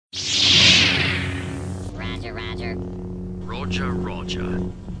Roger, Roger. Roger, Roger.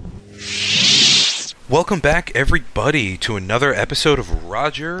 Welcome back, everybody, to another episode of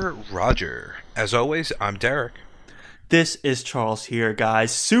Roger, Roger. As always, I'm Derek. This is Charles here,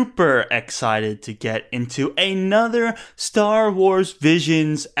 guys. Super excited to get into another Star Wars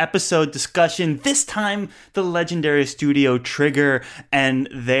Visions episode discussion. This time, the legendary studio Trigger and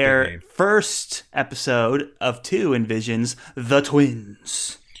their first episode of two in Visions, The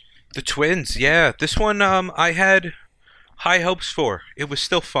Twins. The Twins, yeah. This one I had high hopes for. It was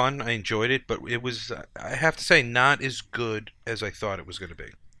still fun. I enjoyed it, but it was, I have to say, not as good as I thought it was going to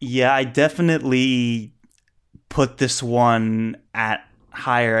be. Yeah, I definitely put this one at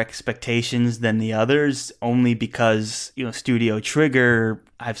higher expectations than the others, only because, Studio Trigger,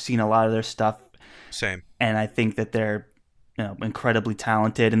 I've seen a lot of their stuff. Same. And I think that they're, incredibly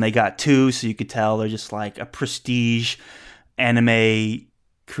talented, and they got two, so you could tell they're just like a prestige anime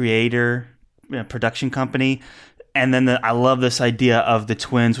creator, production company. And then I love this idea of the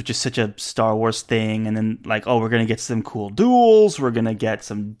twins, which is such a Star Wars thing. And then we're going to get some cool duels. We're going to get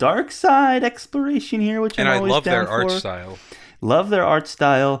some dark side exploration here, which I'm always love down their for. art style. Love their art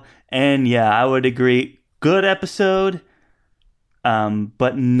style. And yeah, I would agree. Good episode,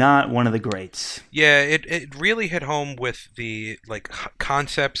 but not one of the greats. Yeah, it really hit home with the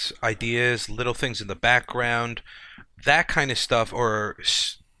concepts, ideas, little things in the background, that kind of stuff, or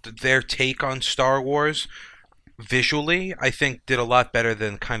their take on Star Wars. Visually, I think did a lot better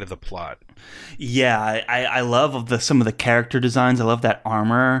than kind of the plot. Yeah, I love some of the character designs. I love that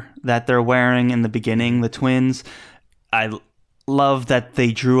armor that they're wearing in the beginning, the twins. I love that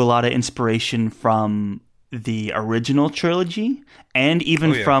they drew a lot of inspiration from the original trilogy, and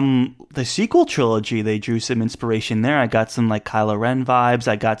even from the sequel trilogy. They drew some inspiration there. I got some Kylo Ren vibes.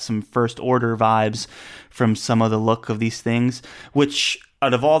 I got some First Order vibes from some of the look of these things, which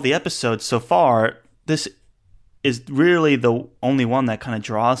out of all the episodes so far, this is really the only one that kind of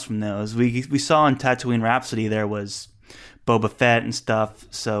draws from those. We saw in Tatooine Rhapsody there was Boba Fett and stuff,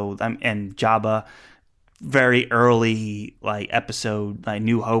 and Jabba, very early episode,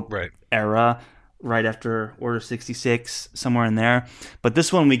 New Hope era, right after Order 66, somewhere in there. But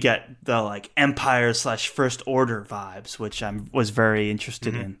this one we get the Empire/First Order vibes, which I was very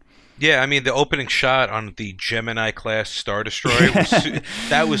interested in. Yeah, I mean, the opening shot on the Gemini-class Star Destroyer,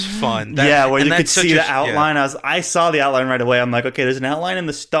 that was fun. Where you could see the outline. Yeah. I saw the outline right away. I'm like, okay, there's an outline in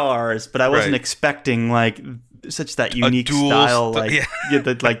the stars, but I wasn't expecting, such that unique style,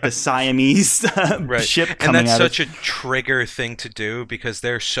 the Siamese ship coming out. And that's such a Trigger thing to do, because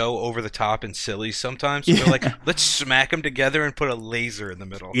they're so over the top and silly sometimes. So they're like, let's smack them together and put a laser in the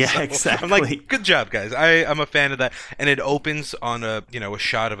middle. Yeah, so exactly. I'm like, good job, guys. I'm a fan of that. And it opens on a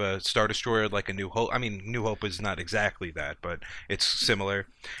shot of a Star Destroyer like a New Hope. I mean, New Hope is not exactly that, but it's similar.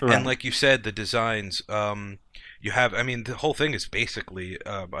 Right. And like you said, the designs. The whole thing is basically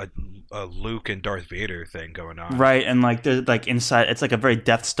a Luke and Darth Vader thing going on. Right, and there's inside, it's a very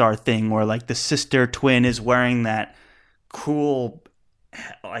Death Star thing where the sister twin is wearing that cool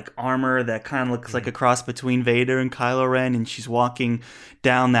armor that kind of looks like a cross between Vader and Kylo Ren, and she's walking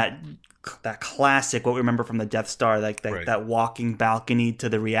down that classic, what we remember from the Death Star, that walking balcony to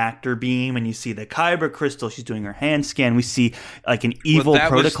the reactor beam, and you see the Kyber crystal. She's doing her hand scan. We see an evil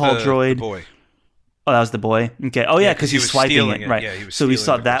protocol droid. The boy. Oh, that was the boy? Okay. Oh, yeah, because he's swiping it. Right. Yeah, he was so we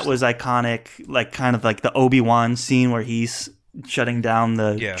saw that crystal. was iconic, kind of like the Obi-Wan scene where he's shutting down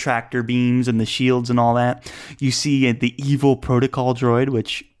the tractor beams and the shields and all that. You see the evil protocol droid,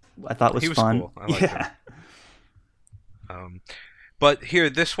 which I thought was fun. Cool. I liked him. But here,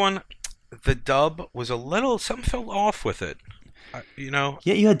 this one, the dub was something fell off with it. Yeah,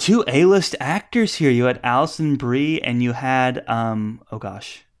 you had two A-list actors here. You had Alison Brie, and you had,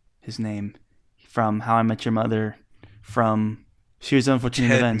 his name, from How I Met Your Mother, from Series of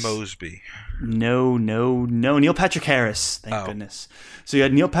Unfortunate Events. Ted Mosby. No. Neil Patrick Harris. Thank goodness. So you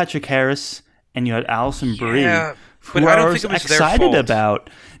had Neil Patrick Harris and you had Alison Brie. Yeah, but I don't think it was excited about.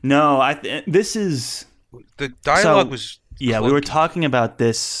 No, this is the dialogue was. Yeah, clunky. We were talking about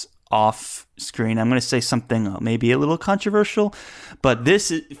this off screen. I'm going to say something maybe a little controversial, but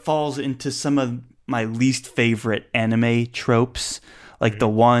this falls into some of my least favorite anime tropes. The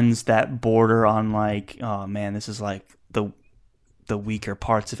ones that border on oh man, this is the weaker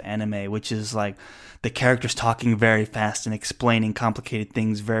parts of anime, which is the characters talking very fast and explaining complicated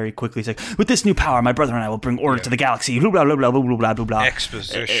things very quickly. It's with this new power, my brother and I will bring order to the galaxy. Blah blah blah blah blah blah blah blah.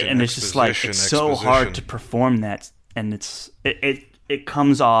 Exposition, and it's just it's so hard to perform that, and it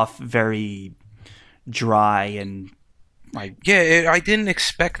comes off very dry and I didn't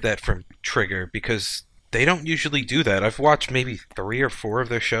expect that from Trigger, because they don't usually do that. I've watched maybe 3 or 4 of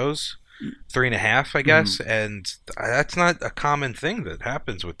their shows. 3.5, I guess, and that's not a common thing that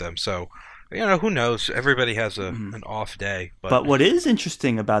happens with them. So, who knows? Everybody has an off day. But what is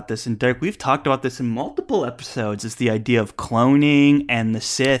interesting about this, and Derek, we've talked about this in multiple episodes, is the idea of cloning and the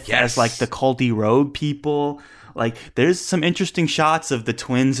Sith as like the culty rogue people. Like, there's some interesting shots of the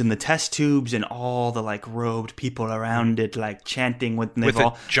twins in the test tubes and all the like robed people around it, like chanting with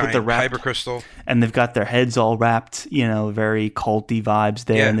a giant kyber crystal, and they've got their heads all wrapped, very culty vibes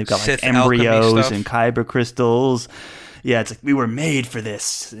there, and they've got Sith like embryos and kyber crystals. Yeah, it's like we were made for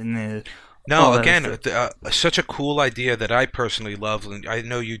this. And no, again, such a cool idea that I personally love, and I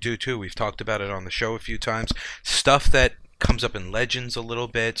know you do too. We've talked about it on the show a few times. Stuff that comes up in Legends a little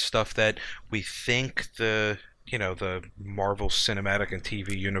bit, stuff that we think the Marvel cinematic and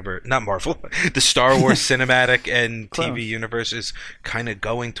TV universe, not Marvel, the Star Wars cinematic and TV universe is kind of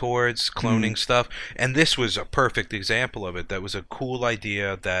going towards cloning stuff. And this was a perfect example of it. That was a cool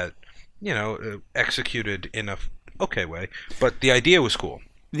idea that, executed in a okay way, but the idea was cool.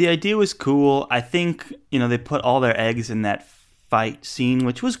 The idea was cool. I think, they put all their eggs in that fight scene,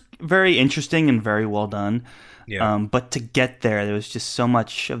 which was very interesting and very well done. Yeah. But to get there was just so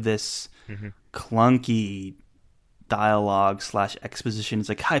much of this clunky dialogue / exposition. It's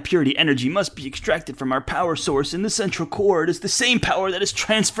like high purity energy must be extracted from our power source in the central core. It is the same power that is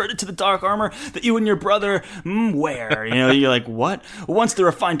transferred into the dark armor that you and your brother wear. You're like, what? Once the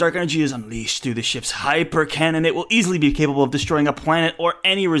refined dark energy is unleashed through the ship's hyper cannon, it will easily be capable of destroying a planet or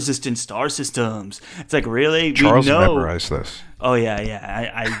any resistant star systems. It's like, really? Charles memorized this. Oh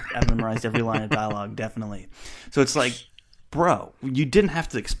yeah. I've memorized every line of dialogue, definitely. So it's like, bro, you didn't have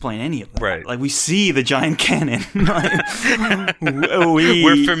to explain any of that. Right. Like, we see the giant cannon.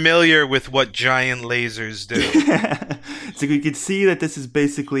 We're familiar with what giant lasers do. So we could see that this is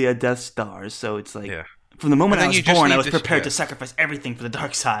basically a Death Star. So it's like, from the moment I was born, I was prepared to sacrifice everything for the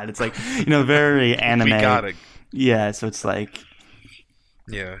dark side. It's like, very anime. We got it. Yeah, so it's like...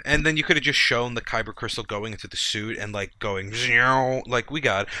 Yeah, and then you could have just shown the kyber crystal going into the suit and like going, like we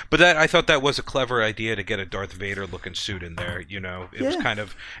got it. But I thought that was a clever idea to get a Darth Vader looking suit in there. It was kind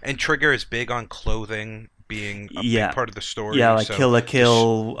of, and Trigger is big on clothing being a big part of the story. Yeah, like Kill la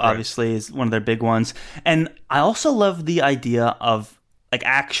Kill obviously is one of their big ones, and I also love the idea of like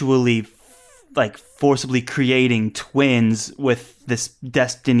actually like forcibly creating twins with this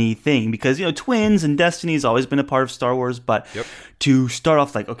destiny thing, because twins and destiny has always been a part of Star Wars, but to start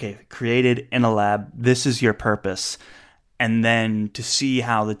off like, okay, created in a lab, this is your purpose, and then to see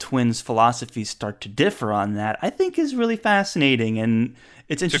how the twins' philosophies start to differ on that, I think is really fascinating. And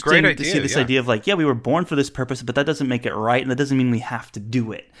it's interesting to see this idea of like, we were born for this purpose, but that doesn't make it right, and that doesn't mean we have to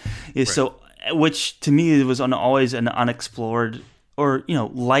do it. Right. So, which to me was always an unexplored, or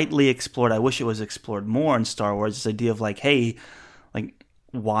lightly explored. I wish it was explored more in Star Wars. This idea of like, hey, like,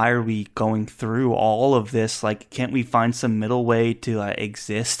 why are we going through all of this? Like, can't we find some middle way to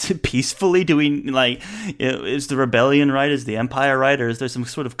exist peacefully? Do we is the rebellion right? Is the Empire right? Or is there some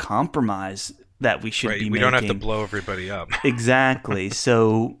sort of compromise that we should be making? We don't have to blow everybody up. Exactly.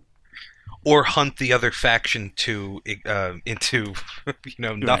 So. Or hunt the other faction into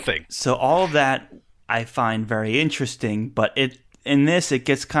nothing. Right. So all of that I find very interesting, but in this, it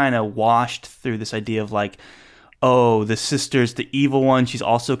gets kind of washed through this idea of like, oh, the sister's the evil one. She's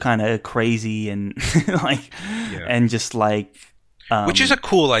also kind of crazy and and just like, which is a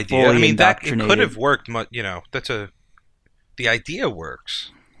cool idea. I mean, that it could have worked. The idea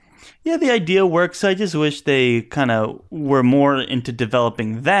works. Yeah, the idea works. I just wish they kind of were more into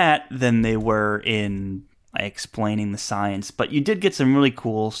developing that than they were in explaining the science. But you did get some really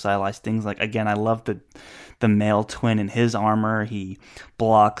cool stylized things. Like, again, I love the male twin in his armor. He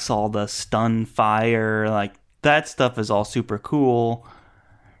blocks all the stun fire. Like, that stuff is all super cool.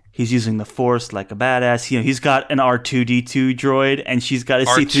 He's using the Force like a badass. He's got an R2-D2 droid, and she's got a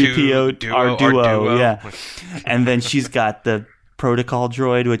C-3PO R-Duo. Yeah. And then she's got the protocol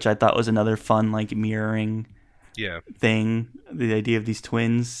droid, which I thought was another fun like mirroring thing. The idea of these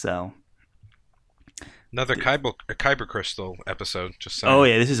twins. So another kyber crystal episode. Just saying. Oh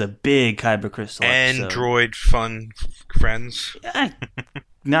yeah, this is a big kyber crystal episode. Android fun friends.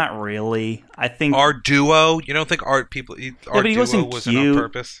 Not really. I think our duo. You don't think our duo wasn't on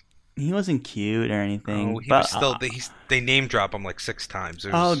purpose? He wasn't cute or anything. Oh, he was still. They name drop him like 6 times.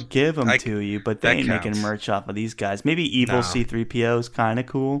 I'll give him to you, but they ain't making merch off of these guys. Maybe evil C-3PO is kind of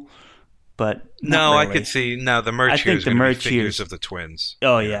cool, but no, really. I could see the merch here is going to be figures of the twins.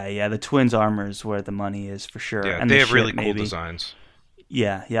 Oh yeah, the twins' armor is where the money is for sure. Yeah, and they have really cool designs.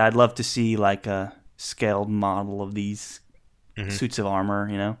 Yeah, I'd love to see like a scaled model of these suits of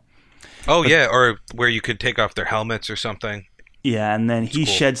armor. Oh yeah, or where you could take off their helmets or something. Yeah, and then he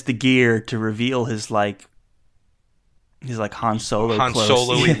cool. sheds the gear to reveal his like Han Solo clothes.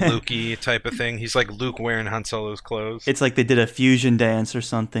 Solo-y, Luke-y type of thing. He's like Luke wearing Han Solo's clothes. It's like they did a fusion dance or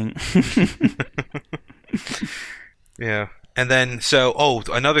something. Yeah. And then,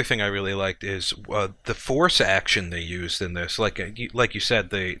 another thing I really liked is the force action they used in this. Like you said,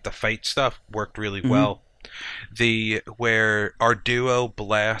 the fight stuff worked really well. Where our duo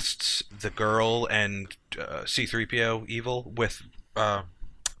blasts the girl and C-3PO Evil with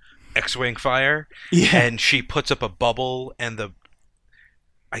X-wing fire, and she puts up a bubble, and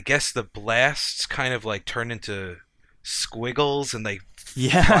I guess the blasts kind of like turn into squiggles, and they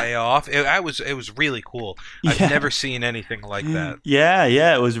fly off. It was really cool. I've never seen anything like that. Yeah,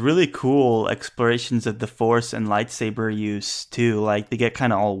 it was really cool explorations of the Force and lightsaber use too. Like they get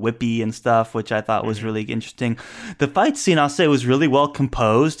kind of all whippy and stuff, which I thought was really interesting. The fight scene, I'll say, was really well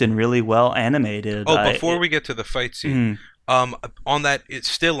composed and really well animated. Before we get to the fight scene, it's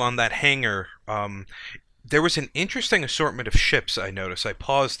still on that hangar. There was an interesting assortment of ships, I noticed. I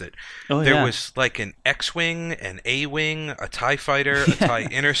paused it. There was like an X-Wing, an A-Wing, a TIE Fighter, a TIE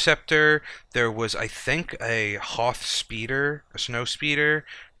Interceptor. There was, I think, a Hoth Speeder, a Snow Speeder.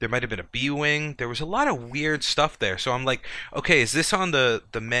 There might have been a B-Wing. There was a lot of weird stuff there. So I'm like, okay, is this on the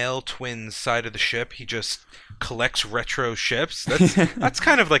male twin's side of the ship? He just collects retro ships? That's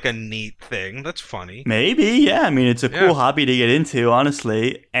kind of like a neat thing. That's funny. Maybe, yeah. I mean, it's a cool hobby to get into,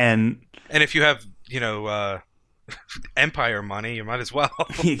 honestly. And if you have... Empire money, you might as well.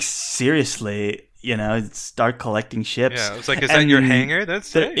 Seriously, start collecting ships. Yeah, it's like, is that your hangar? There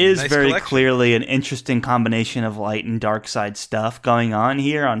is is nice very collection. Clearly an interesting combination of light and dark side stuff going on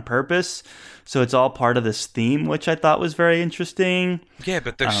here on purpose. So it's all part of this theme, which I thought was very interesting. Yeah,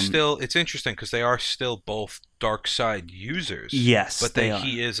 but they're still... It's interesting because they are still both dark side users. Yes, but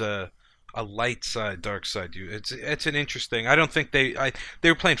he is a light side, dark side. It's an interesting. I don't think they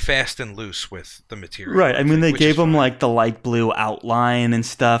were playing fast and loose with the material. Right. I mean, they gave him like the light blue outline and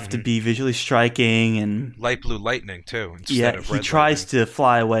stuff to be visually striking, and light blue lightning too. Instead of he red tries lightning. to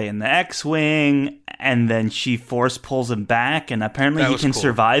fly away in the X-wing, and then she force pulls him back, and apparently he can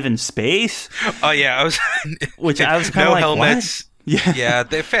survive in space. Oh yeah, which I was kind of like, helmets. What? Yeah,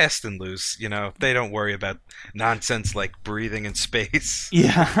 they're fast and loose. They don't worry about nonsense like breathing in space.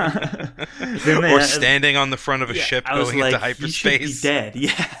 Yeah, or standing on the front of a ship going into hyperspace. You should be dead.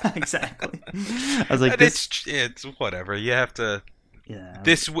 Yeah, exactly. I was like, it's whatever. You have to. Yeah.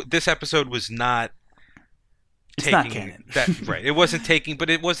 This episode was not. It's not canon. Right. It wasn't taking, but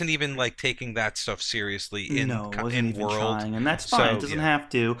it wasn't even like taking that stuff seriously in world. Trying, and that's fine. It doesn't have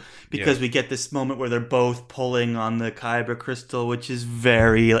to, because we get this moment where they're both pulling on the Kyber crystal, which is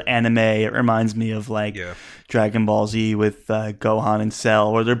very anime. It reminds me of like Dragon Ball Z with Gohan and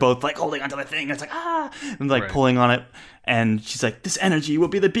Cell, where they're both like holding onto the thing. And it's like and like pulling on it. And she's like, this energy will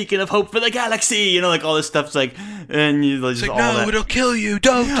be the beacon of hope for the galaxy. Like all this stuff's like, and you just like, all no, that. It'll kill you.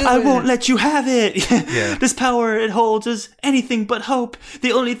 Don't do I it. won't let you have it. This power it holds is anything but hope.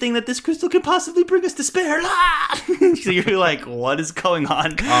 The only thing that this crystal can possibly bring us to spare. So you're like, what is going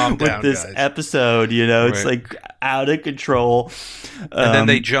on with this episode? It's like out of control. And then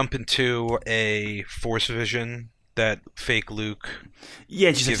they jump into a Force vision that fake Luke.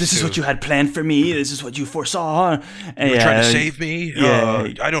 Yeah, she's like, this is what you had planned for me. This is what you foresaw. And you're trying to save me?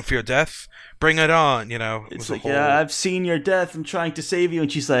 Yeah. I don't fear death. Bring it on, It's like, I've seen your death. I'm trying to save you.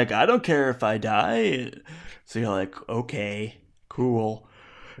 And she's like, I don't care if I die. So you're like, okay, cool.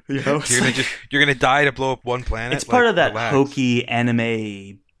 You're gonna die to blow up one planet? It's part of that hokey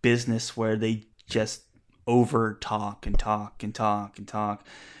anime business where they just over talk and talk and talk and talk.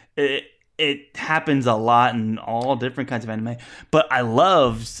 It happens a lot in all different kinds of anime, but I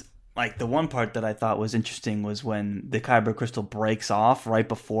loved, like, the one part that I thought was interesting was when the Kyber crystal breaks off right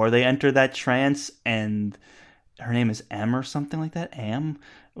before they enter that trance, and her name is M or something like that. Am,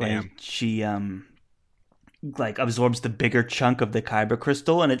 like she like absorbs the bigger chunk of the Kyber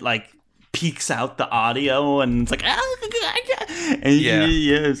crystal, and it like peaks out the audio, and it's like, and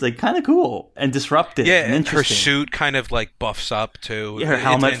it's like kind of cool and disruptive. Yeah, and her suit kind of like buffs up too. Yeah, her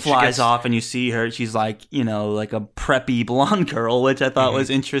helmet flies off, and you see her. She's like, like a preppy blonde girl, which I thought was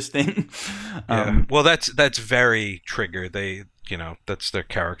interesting. Well, that's very Trigger. That's their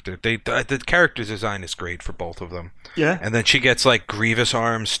character. The character design is great for both of them. Yeah. And then she gets like Grievous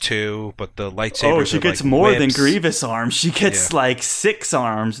arms too, but the lightsabers. Oh, she gets like more whips. than Grievous arms. She gets like 6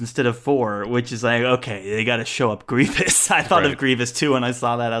 arms instead of 4, which is like, okay, they got to show up Grievous. I thought of Grievous too when I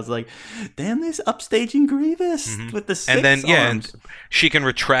saw that. I was like, damn, this upstaging Grievous with the 6 arms. And then and she can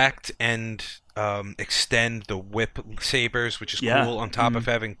retract and extend the whip sabers, which is cool. On top of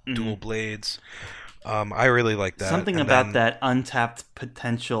having dual blades. I really like that. Something And about then, that untapped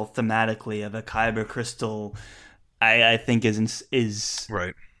potential thematically of a kyber crystal, I think is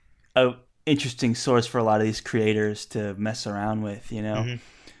right. a interesting source for a lot of these creators to mess around with, you know? Hmm.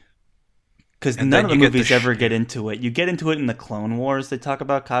 Because And none then of the you get the movies ever get into it. You get into it in the Clone Wars. They talk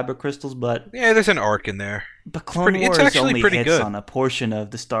about kyber crystals, but Yeah, there's an arc in there. Clone it's Wars actually only pretty hits good. on a portion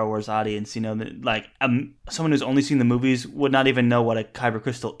of the Star Wars audience. You know, like someone who's only seen the movies would not even know what a kyber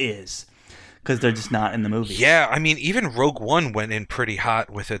crystal is because they're just not in the movies. Yeah, I mean, even Rogue One went in pretty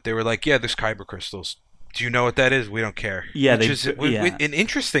hot with it. They were like, "Yeah, there's kyber crystals. Do you know what that is? We don't care." Yeah, Which is an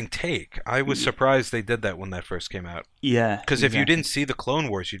interesting take. I was surprised they did that when that first came out. Yeah, Because if you didn't see the Clone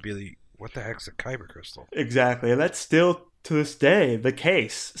Wars, you'd be like, "What the heck's a kyber crystal?" Exactly. And that's still to this day the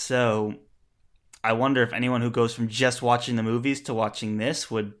case. So I wonder if anyone who goes from just watching the movies to watching this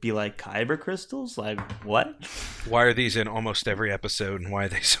would be like, kyber crystals? Like, what? Why are these in almost every episode, and why are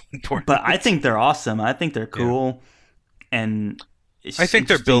they so important? But I think they're awesome. I think they're cool. And I think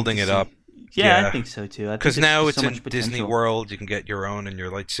they're building it up. Yeah, I think so too. Because now it's so in much Disney potential. World. You can get your own and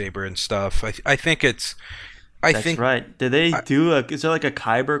your lightsaber and stuff. I think it's... That's right. Did they do is there like a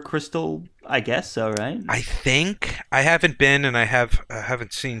kyber crystal? I guess so, right? I think I haven't been, and I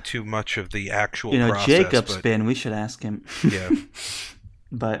haven't seen too much of the actual. Process, Jacob's but, been. We should ask him. Yeah,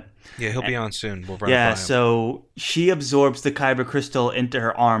 but yeah, he'll be on soon. We'll run. Yeah, it by him. So she absorbs the kyber crystal into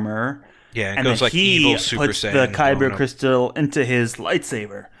her armor. Yeah, and goes then like he evil Super puts Saiyan. the kyber crystal into his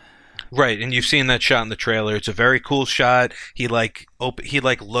lightsaber. Right, and you've seen that shot in the trailer. It's a very cool shot. He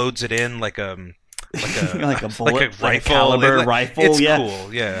loads it in like a like a bullet, like a rifle, like a caliber rifle. It's yeah.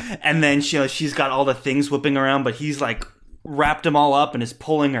 cool, yeah. And then she's got all the things whipping around, but he's like wrapped them all up and is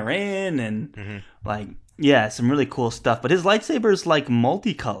pulling her in, and some really cool stuff. But his lightsaber is like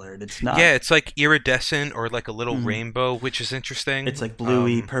multicolored. It's not. Yeah, it's like iridescent or like a little rainbow, which is interesting. It's like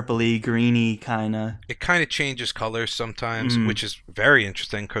bluey, purpley, greeny kind of. It kind of changes colors sometimes, which is very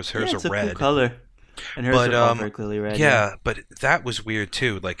interesting because hers it's are a red. Cool color. And hers are all very clearly red. Yeah, but that was weird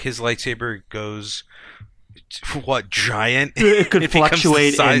too. Like his lightsaber goes, giant? It could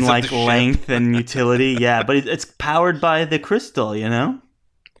fluctuate in like length and utility. Yeah, but it's powered by the crystal, you know.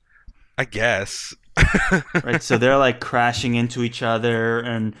 I guess. Right, so they're like crashing into each other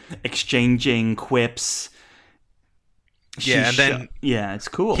and exchanging quips. And then it's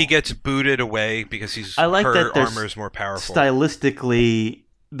cool. He gets booted away because I like her that armor is more powerful. Stylistically,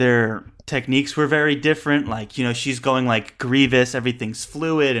 their techniques were very different. Like, she's going like Grievous, everything's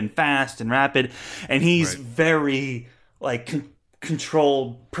fluid and fast and rapid, and he's very like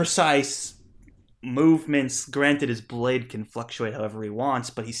controlled, precise movements. Granted, his blade can fluctuate however he wants,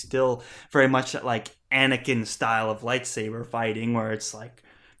 but he's still very much like Anakin style of lightsaber fighting, where it's like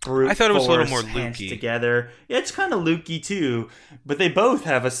brute I thought it was a little more hands Luke-y. together. Yeah, it's kind of Luke-y too, but they both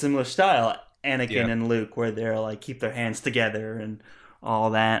have a similar style, Anakin and Luke, where they're like keep their hands together and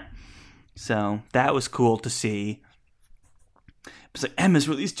all that. So that was cool to see. It's like, Emma's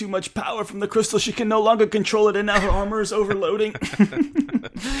released too much power from the crystal. She can no longer control it, and now her armor is overloading.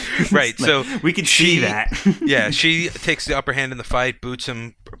 Right, so we can see that. Yeah, she takes the upper hand in the fight, boots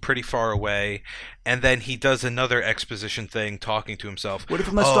him pretty far away, and then he does another exposition thing, talking to himself. What if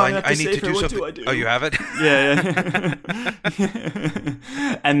I'm not strong enough to save her? What do I do? Oh, you have it? Yeah.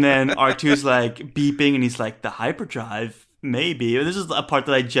 And then R2's like beeping, and he's like, the hyperdrive? Maybe. This is a part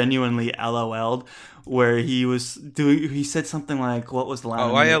that I genuinely LOL'd, where he said something like, what was the line?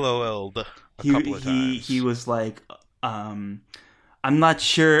 Oh, I LOL'd a couple of times. He was like, I'm not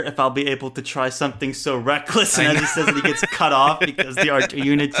sure if I'll be able to try something so reckless. And as he says that, he gets cut off because the R2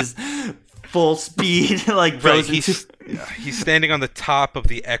 unit just full speed goes he's standing on the top of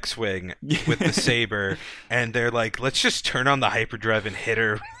the X-Wing with the saber, and they're like, let's just turn on the hyperdrive and hit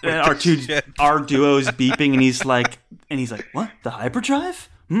her. And our duo is beeping, and he's like, what? The hyperdrive?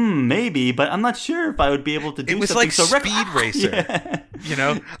 Maybe, but I'm not sure if I would be able to do something so reckless. It was like Speed Racer.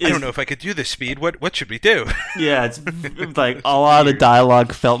 Yeah. I don't know if I could do this speed. What should we do? Yeah, it's like a lot of the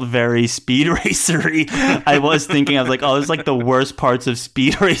dialogue felt very Speed Racer-y. I was thinking, I was like, this is like the worst parts of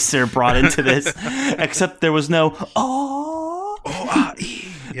Speed Racer brought into this, except there was no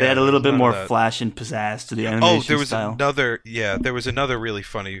They had a little bit more flash and pizzazz to the animation style. There was another really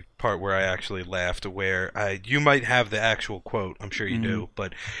funny part where I actually laughed, where you might have the actual quote, I'm sure you do,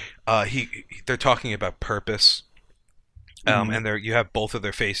 but they're talking about purpose. And you have both of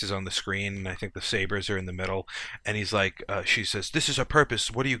their faces on the screen, and I think the sabers are in the middle. And he's like, she says, "This is our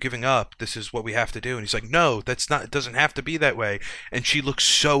purpose. What are you giving up? This is what we have to do." And he's like, "No, that's not. It doesn't have to be that way." And she looks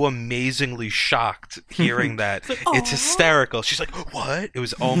so amazingly shocked hearing that. It's hysterical. She's like, "What?" It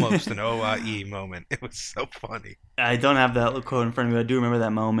was almost an OIE moment. It was so funny. I don't have that quote in front of me. I do remember that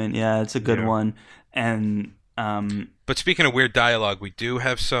moment. Yeah, it's a good one. And but speaking of weird dialogue, we do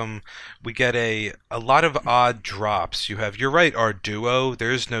have we get a lot of odd drops. You're right, our duo,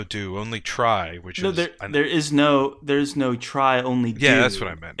 there is no do, only try, which no, is... there's no try, only do. Yeah, that's what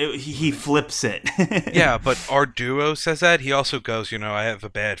I meant. He flips it. Yeah, but our duo says that. He also goes, I have a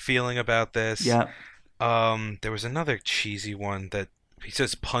bad feeling about this. Yeah. There was another cheesy one that he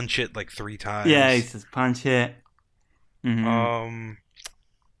says punch it like 3 times. Yeah, he says punch it. Mm-hmm.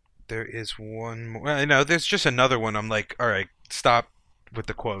 There is one more. I know, there's just another one. I'm like, all right, stop with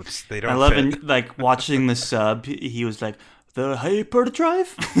the quotes. They don't. I love fit. Like watching the sub. He was like, the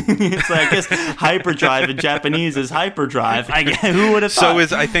hyperdrive. It's like, I guess hyperdrive in Japanese is hyperdrive. Who would have thought?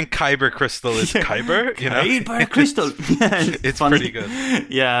 So I think Kyber Crystal is Kyber. Kyber Crystal. Yeah, it's funny. Pretty good.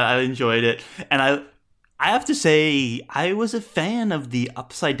 Yeah, I enjoyed it, and I have to say, I was a fan of the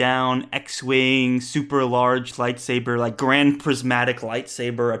upside down X-wing super large lightsaber, like grand prismatic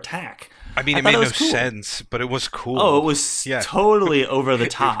lightsaber attack. I mean, it made no sense, but it was cool. Oh, it was totally over the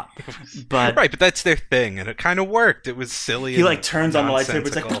top. But right, but that's their thing, and it kind of worked. It was silly. He like turns on the lightsaber.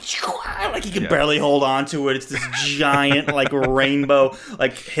 It's like he can barely hold on to it. It's this giant like rainbow,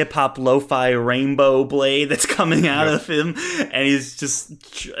 like hip hop lo-fi rainbow blade that's coming out of him, and he's just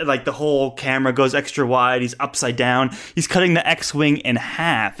like the whole camera goes extra wide. He's upside down. He's cutting the X-wing in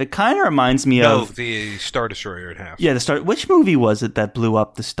half. It kind of reminds me of the Star Destroyer in half. Yeah, Which movie was it that blew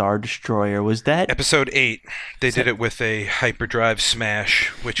up the Star Destroyer? Was that Episode 8? They did it with a hyperdrive smash,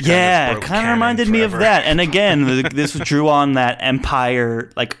 which kind of reminded me of that. And again, this drew on that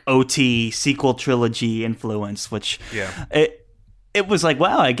Empire like OT sequel trilogy influence, which it was like,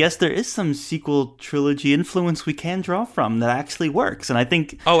 wow, I guess there is some sequel trilogy influence we can draw from that actually works. And I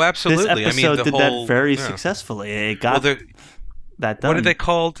think absolutely. This episode did that very successfully. It got that done. What are they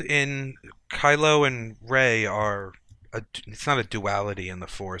called in Kylo and Rey are? It's not a duality in the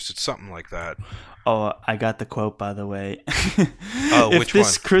Force. It's something like that. Oh, I got the quote, by the way. Which one?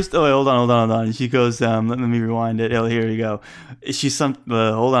 Hold on. She goes, let me rewind it. Oh, here you go.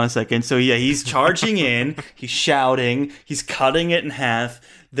 Hold on a second. So, yeah, he's charging in. He's shouting. He's cutting it in half.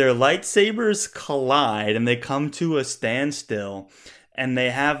 Their lightsabers collide, and they come to a standstill. And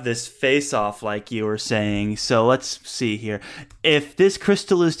they have this face-off, like you were saying. So let's see here. If this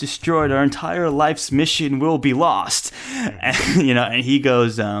crystal is destroyed, our entire life's mission will be lost. And, and he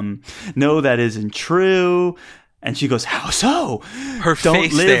goes, no, that isn't true. And she goes, how so? Her Don't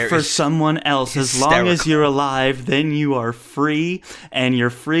face live there for someone else. hysterical. As long as you're alive, then you are free, and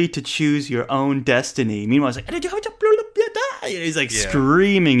you're free to choose your own destiny. Meanwhile, he's like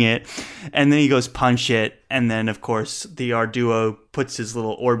screaming it, and then he goes punch it, and then of course the our duo puts his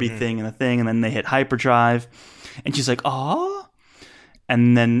little orby thing in the thing, and then they hit hyperdrive, and she's like, "Aw,"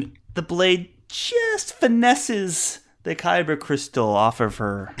 and then the blade just finesses the Kyber crystal off of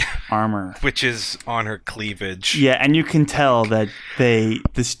her armor, which is on her cleavage. Yeah, and you can tell that the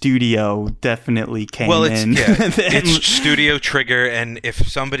studio definitely came in. It's studio trigger, and if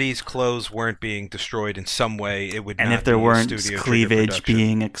somebody's clothes weren't being destroyed in some way, it would. And not if there be weren't a studio cleavage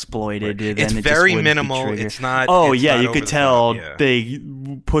being exploited, right. then It's it very just minimal. It's not. Oh it's yeah, not you could tell they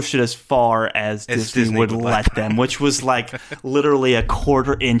pushed it as far as Disney would let them, which was like literally a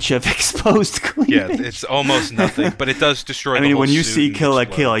quarter inch of exposed cleavage. Yeah, it's almost nothing, but it does destroy. I mean, when you see Kill la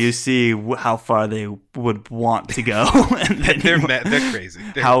Kill, you see how far they would want to go. And then they're crazy.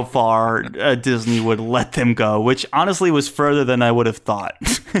 How far Disney would let them go, which honestly was further than I would have thought.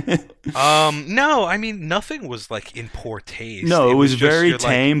 No, I mean nothing was like in poor taste. No, it was very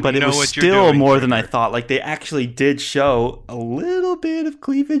tame, but it was still more than I thought. Like they actually did show a little bit of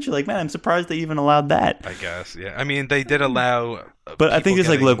cleavage. Like, man, I'm surprised they even allowed that. I guess, yeah. I mean, they did allow. But I think it's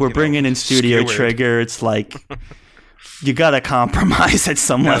like, look, we're bringing in Studio Trigger. It's like. You gotta compromise at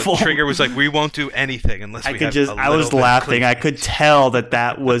some level. Trigger was like, we won't do anything unless we have I was laughing. I could tell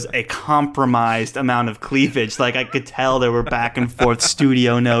that was a compromised amount of cleavage. Like I could tell there were back and forth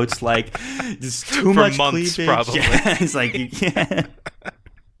studio notes. Like just too much months, cleavage. Probably. Yeah, it's like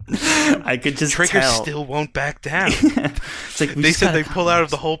I could just Trigger tell. still won't back down. It's like they said they pull out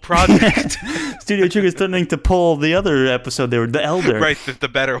of the whole project. Studio Trigger's starting to pull the other episode. They were the Elder, right? The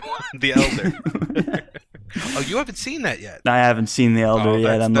better one, the Elder. Oh, you haven't seen that yet? I haven't seen The Elder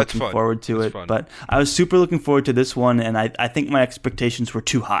yet. I'm looking forward to it. Fun. But I was super looking forward to this one, and I think my expectations were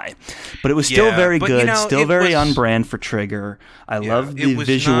too high. But it was still very good, still very on brand for Trigger. I love the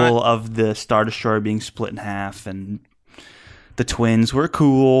visual of the Star Destroyer being split in half, and the twins were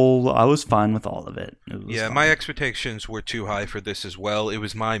cool. I was fine with all of it. Fun. My expectations were too high for this as well. It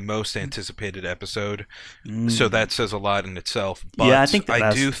was my most anticipated episode, so that says a lot in itself. But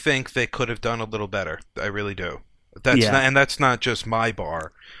I do think they could have done a little better. I really do. That's not just my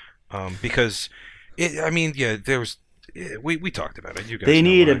bar, because I mean, yeah, there was. We talked about it. You guys. They know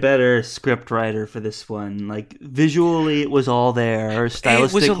need why. a better script writer for this one. Like visually, it was all there. Stylistically,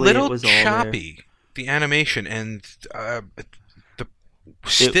 It was a little it was all there. choppy. The animation and the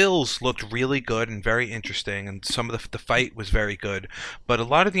stills looked really good and very interesting, and some of the fight was very good. But a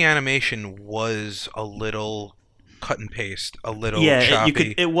lot of the animation was a little cut and paste, a little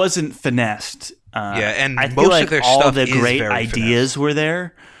choppy. It wasn't finessed. And I most feel like of their all stuff the is great very ideas finessed. were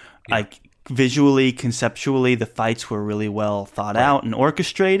there. Yeah. Like visually, conceptually, the fights were really well thought out and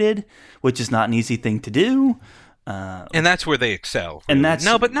orchestrated, which is not an easy thing to do. And that's where they excel. Really. And that's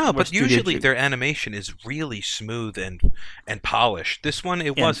where but Studio usually Ghibli- their animation is really smooth and polished. This one it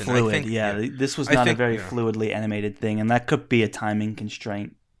and wasn't. fluid. I think, This was I not think, a very yeah. fluidly animated thing, and that could be a timing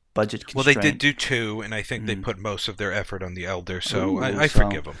constraint, budget Well, constraint. they did do 2, and I think they put most of their effort on the Elder, so Ooh, I so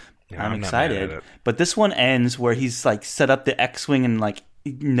forgive them. I'm not mad at excited. it. But this one ends where he's like set up the X-wing and like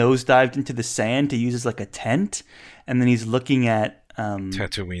nosedived into the sand to use as like a tent, and then he's looking at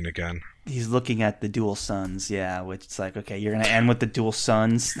Tatooine again. he's looking at the dual suns, which it's like, okay, you're gonna end with the dual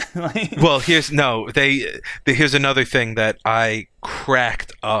suns. Well, here's another thing that I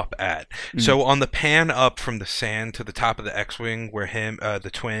cracked up at. So on the pan up from the sand to the top of the X-wing, where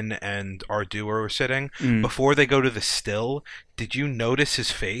the twin and our duo are sitting, before they go to the still, did you notice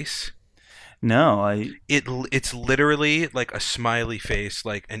his face? No, It's literally like a smiley face,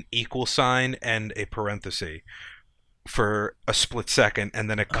 like an equal sign and a parenthesis for a split second, and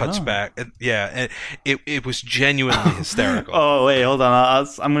then it cuts back. And it was genuinely hysterical. Oh wait, hold on.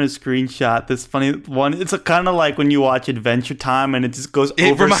 I'm gonna screenshot this funny one. It's kind of like when you watch Adventure Time and it just goes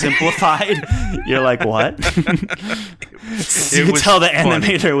oversimplified. You're like, what? You could tell the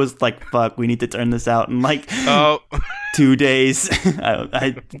animator was like, "Fuck, we need to turn this out in like 2 days."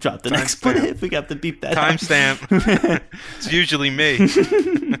 I dropped an expletive. We got to beep that timestamp. It's usually me.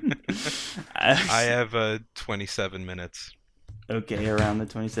 I have 27 minutes. Okay, around the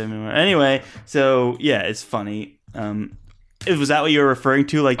 27-minute. Anyway, so yeah, it's funny. Was that what you were referring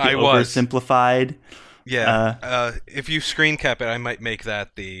to? Like the oversimplified? Yeah. If you screen cap it, I might make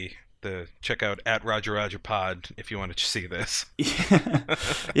that the check out at Roger Roger Pod if you want to see this.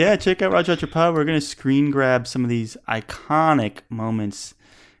 Yeah, check out Roger Roger Pod. We're gonna screen grab some of these iconic moments.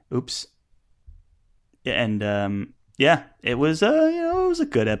 Oops. And it was it was a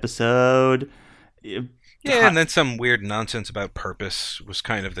good episode. And then some weird nonsense about purpose was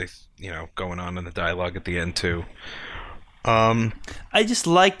kind of going on in the dialogue at the end too. I just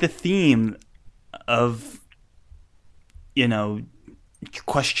like the theme of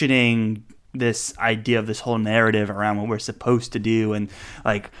questioning this idea of this whole narrative around what we're supposed to do, and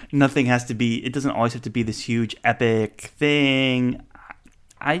like it doesn't always have to be this huge epic thing.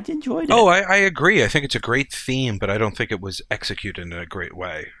 I enjoyed it. I agree. I think it's a great theme, but I don't think it was executed in a great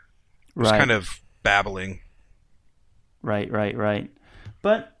way. It was kind of babbling. Right.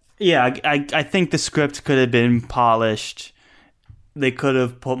 But yeah, I think the script could have been polished. They could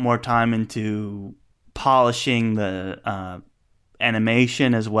have put more time into polishing the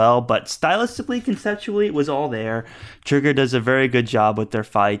animation as well, but stylistically, conceptually, it was all there. Trigger does a very good job with their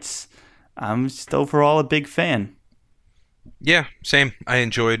fights. I'm just overall a big fan. Yeah, same. I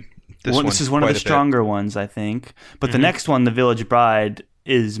enjoyed this one. This is one of the stronger ones, I think. But the next one, The Village Bride,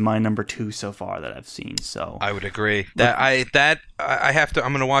 is my number 2 so far that I've seen. So I would agree. I'm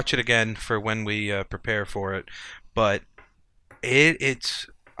going to watch it again for when we prepare for it. But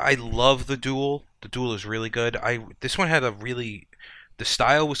I love the duel. The duel is really good. This one had the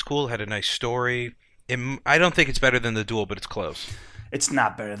style was cool. It had a nice story. I don't think it's better than the duel, but it's close. It's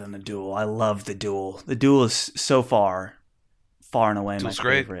not better than the duel. I love the duel. The duel is so far and away my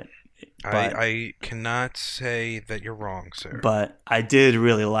favorite. I cannot say that you're wrong, sir. But I did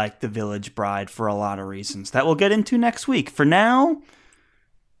really like The Village Bride for a lot of reasons that we'll get into next week. For now,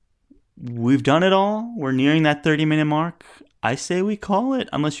 we've done it all. We're nearing that 30-minute mark. I say we call it,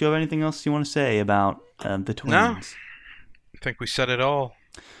 unless you have anything else you want to say about the twins. No, I think we said it all.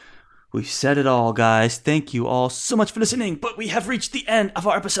 We said it all, guys. Thank you all so much for listening. But we have reached the end of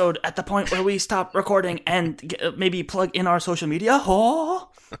our episode at the point where we stop recording and maybe plug in our social media.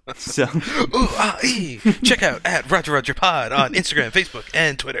 So, check out at Roger Roger Pod on Instagram, Facebook,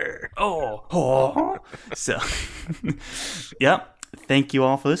 and Twitter. So, yep. Thank you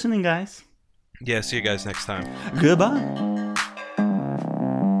all for listening, guys. Yeah, see you guys next time. Goodbye.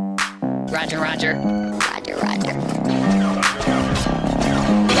 Roger, Roger. Roger, Roger.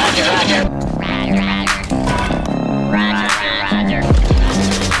 Roger, Roger. Roger, Roger. Roger, Roger.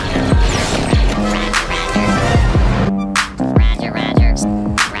 Roger, Roger.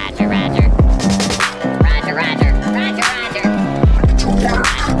 Roger, Roger. Roger,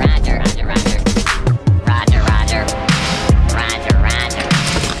 Roger. Roger, Roger.